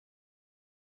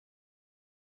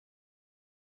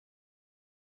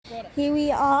Here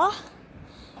we are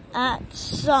at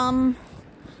some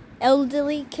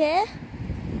elderly care.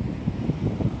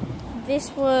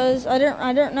 This was I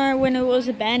don't know when it was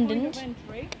abandoned.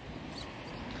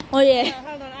 Oh yeah.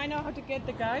 Hold on, I know how to get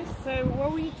the guys. So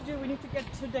what we need to do, we need to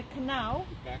get to the canal.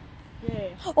 Yeah.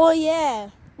 Oh yeah.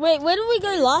 Wait, where did we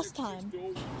go last time?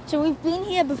 So we've been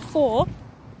here before.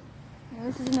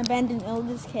 This is an abandoned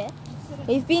elders care.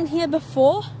 We've been here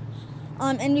before,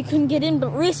 and we couldn't get in.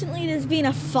 But recently there's been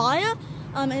a fire,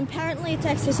 and apparently it's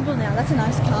accessible now. That's a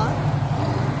nice car.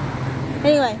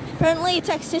 Anyway, apparently it's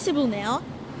accessible now,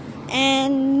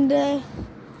 and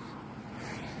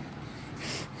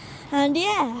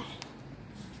yeah,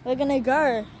 we're gonna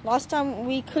go. Last time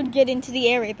we could get into the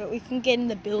area, but we couldn't get in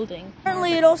the building.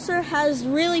 Apparently it also has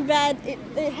really bad,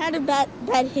 it had a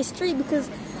bad history because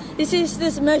this is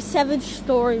the most savage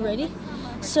story really.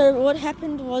 So what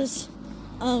happened was,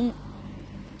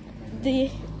 the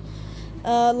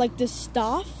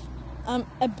staff,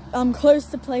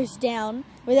 closed the place down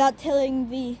without telling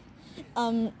the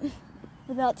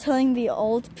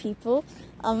old people,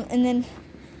 and then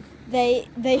they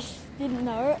didn't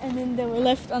know, and then they were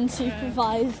left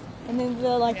unsupervised, and then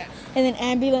and then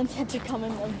ambulance had to come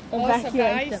and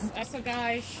evacuate them. Also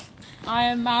guys, I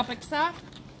am Marbixer.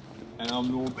 And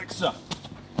I'm Noor Bixer.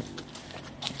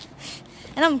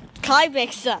 And I'm Kai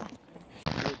Bixer.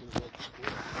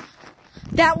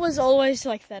 That was always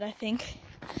like that, I think.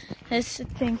 That's the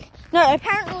thing. No,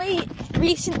 apparently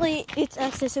recently it's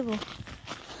accessible.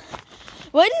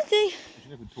 Where did they?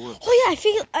 Oh yeah,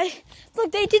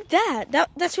 look, they did that.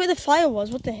 That's where the fire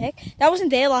was. What the heck? That wasn't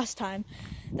there last time.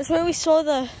 That's where we saw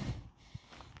the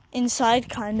inside,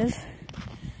 kind of.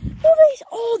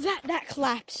 Oh, that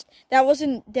collapsed. That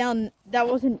wasn't down. That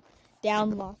wasn't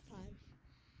down last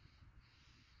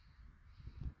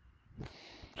time.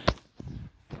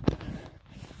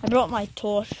 I brought my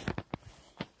torch.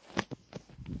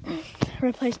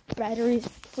 Replaced batteries,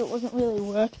 so it wasn't really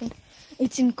working.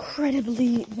 It's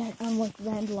incredibly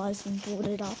vandalized and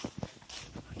boarded up.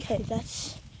 Okay,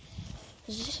 is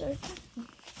this open?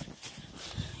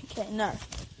 Okay, no.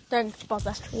 Don't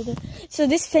bother with it. So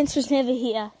this fence was never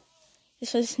here.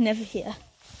 This was never here.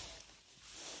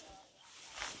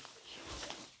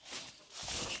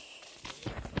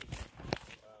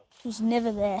 It was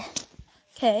never there.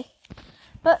 Okay.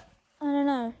 But I don't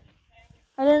know.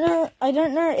 I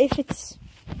don't know if it's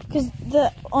because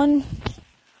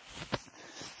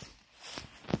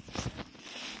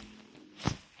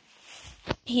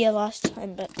here last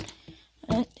time, but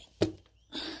I don't think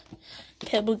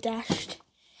Pebble dashed.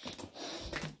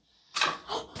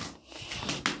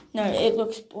 No, it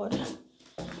looks bored.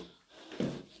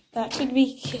 That could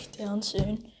be kicked down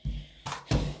soon.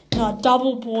 No,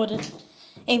 double boarded.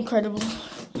 Incredible.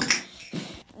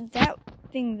 That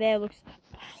thing there looks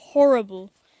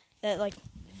horrible. That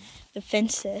the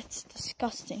fence there, it's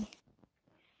disgusting.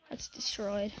 That's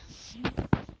destroyed.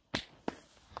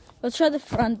 Let's try the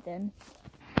front then.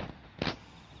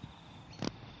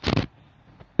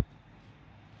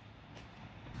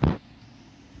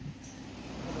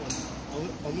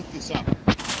 I'll look this up.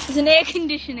 There's an air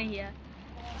conditioner here.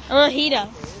 Or a heater.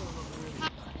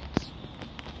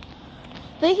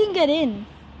 They can get in.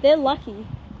 They're lucky.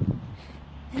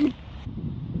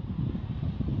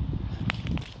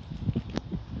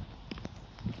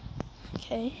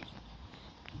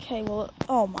 Okay, well,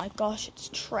 oh my gosh, it's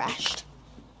trashed.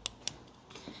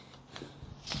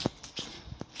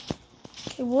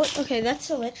 Okay, what? Okay, that's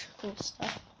electrical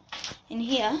stuff. In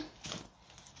here.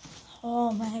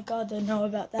 Oh my god, I don't know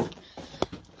about that.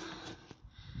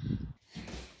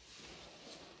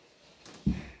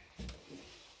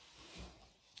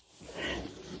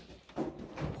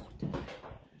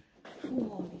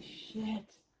 Holy shit.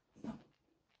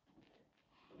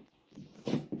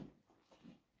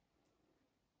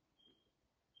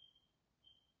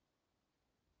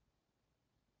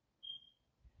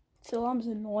 This alarm's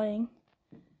annoying.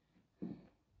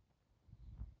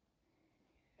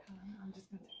 I'm just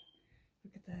going to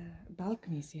look at the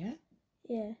balconies, yeah?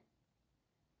 Yeah.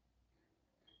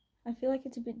 I feel like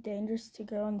it's a bit dangerous to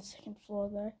go on the second floor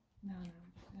though. No,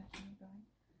 that's not going.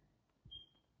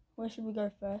 Where should we go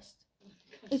first?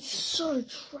 It's so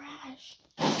trash.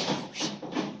 It's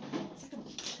like a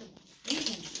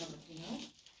building stuff, you know?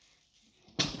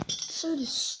 It's so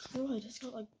destroyed. It's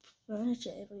got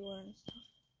furniture everywhere and stuff.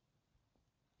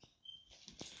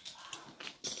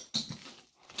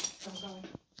 I'm going.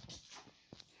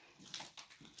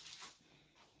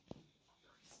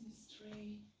 Christmas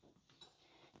tree.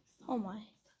 Oh my.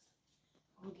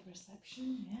 Oh, the reception,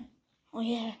 yeah? Oh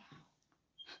yeah.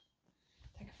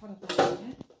 Take a photo of that,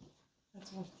 yeah?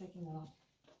 That's worth taking a lot.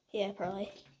 Yeah, probably.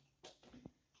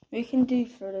 We can do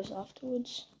photos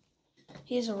afterwards.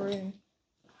 Here's a room.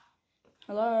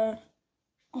 Hello?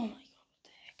 Oh my god, what the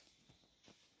heck?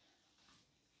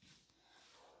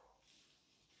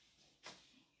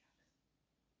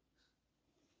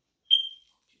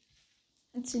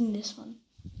 It's in this one.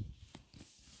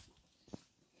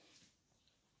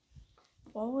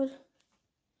 What would...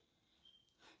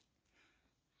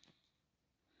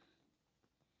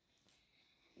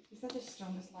 Is that the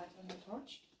strongest light on the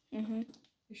torch? Mm-hmm.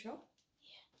 You sure?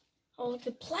 Oh, look,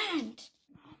 the plant!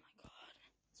 Oh my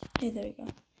god. Yeah, there we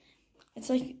go. It's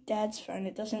like Dad's phone.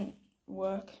 It doesn't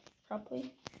work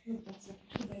properly. Look, that's a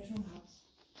 2-bedroom house.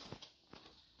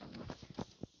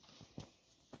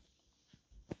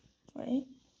 Wait.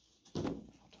 Can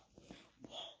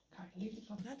I leave it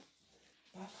from that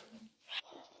bathroom?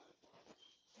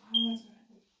 I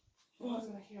was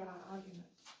gonna hear our argument.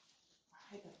 I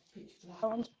hate that pitch black. That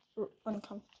one's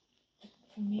uncomfortable.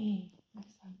 For me,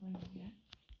 next time when yeah.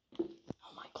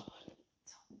 Oh my god.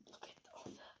 Look at all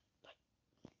the like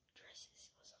dresses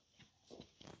or something.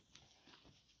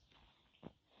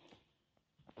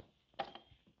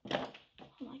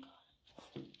 Oh my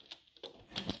god.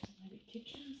 Maybe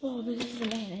kitchen. Oh, this is the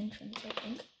main entrance, I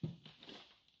think.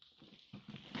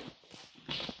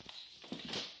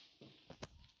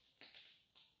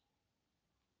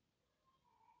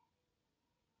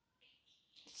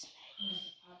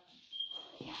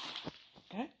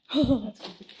 Okay. Oh Let's get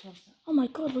a bit closer. my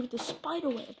god, look at the spider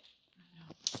web.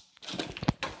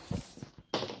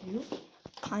 You?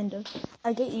 Kind of.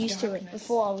 I get used to it. Darkness.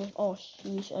 Before I was, oh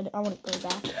sheesh, I want to go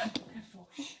back. Careful.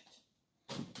 Shit.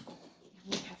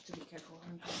 We have to be careful.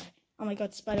 Oh my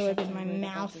god, spider web in my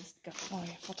mouth. Oh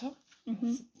yeah, photo.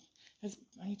 Mhm.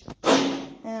 I need to.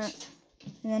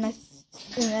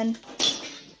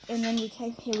 And then we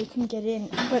came here. We couldn't get in,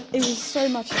 but it was so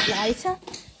much lighter,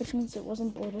 which means it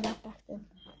wasn't boarded up back then.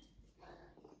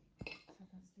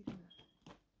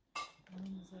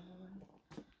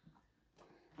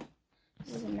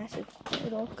 This is a massive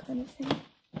corridor kind of thing.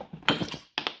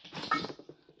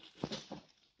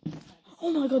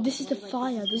 Oh my god, this is the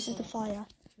fire. This is the fire.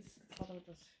 This is the photo of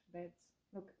those beds.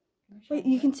 Look. Can you show Wait, the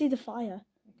you bed? can see the fire.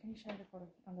 Can you show the photo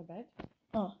on the bed?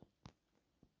 Oh.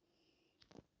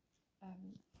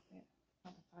 Yeah,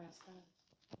 not the fire style.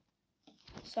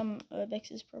 Some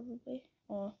urbexes probably,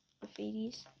 or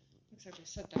graffitis. Looks like they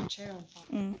set that chair on fire.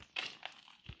 Mm.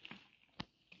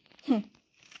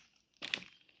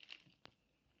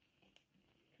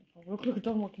 Look,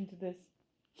 don't walk into this.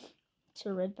 It's a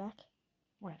redback.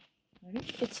 Where? Ready?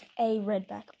 It's a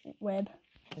redback web.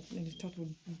 It's total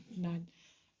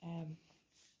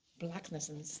blackness,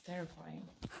 and it's terrifying.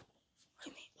 What do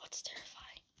you mean? What's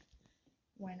terrifying?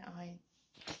 When I...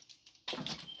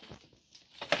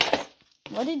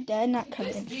 Why did Dad not come It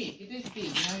is in? big, it is big. You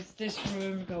know, it's this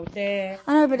room, go there.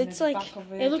 I know, but and it's then the like, back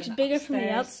of it looks and bigger from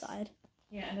the upstairs. outside.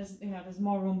 Yeah, and there's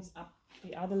more rooms up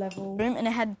the other level. Room, and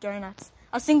it had donuts.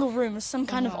 A single room was some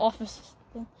kind of office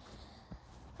thing.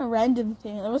 A random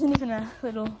thing. It wasn't even a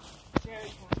little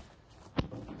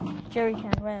jerry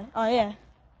can. Where? Oh yeah.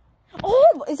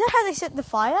 Oh, is that how they set the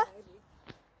fire?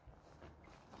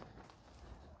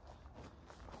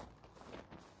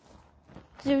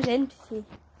 Because it was empty.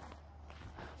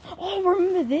 Oh,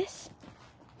 remember this?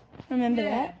 Remember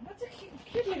that? That's a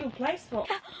cute little place for.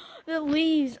 The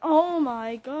leaves. Oh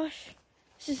my gosh.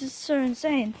 This is so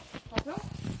insane. Photo?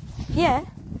 Yeah.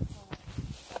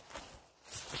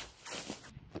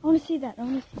 I want to see that. I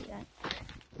want to see that.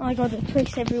 Oh my god, the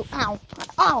twigs everywhere. Ow.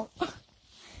 Ow.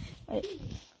 Wait.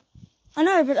 I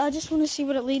know, but I just want to see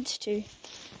what it leads to.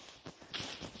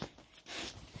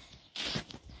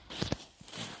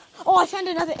 Oh, I found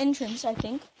another entrance, I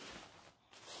think.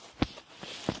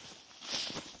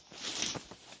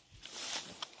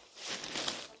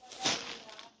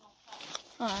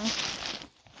 Alright.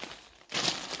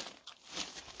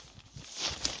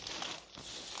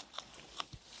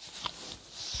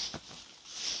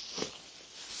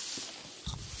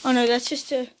 Oh no, that's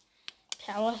just a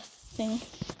power thing.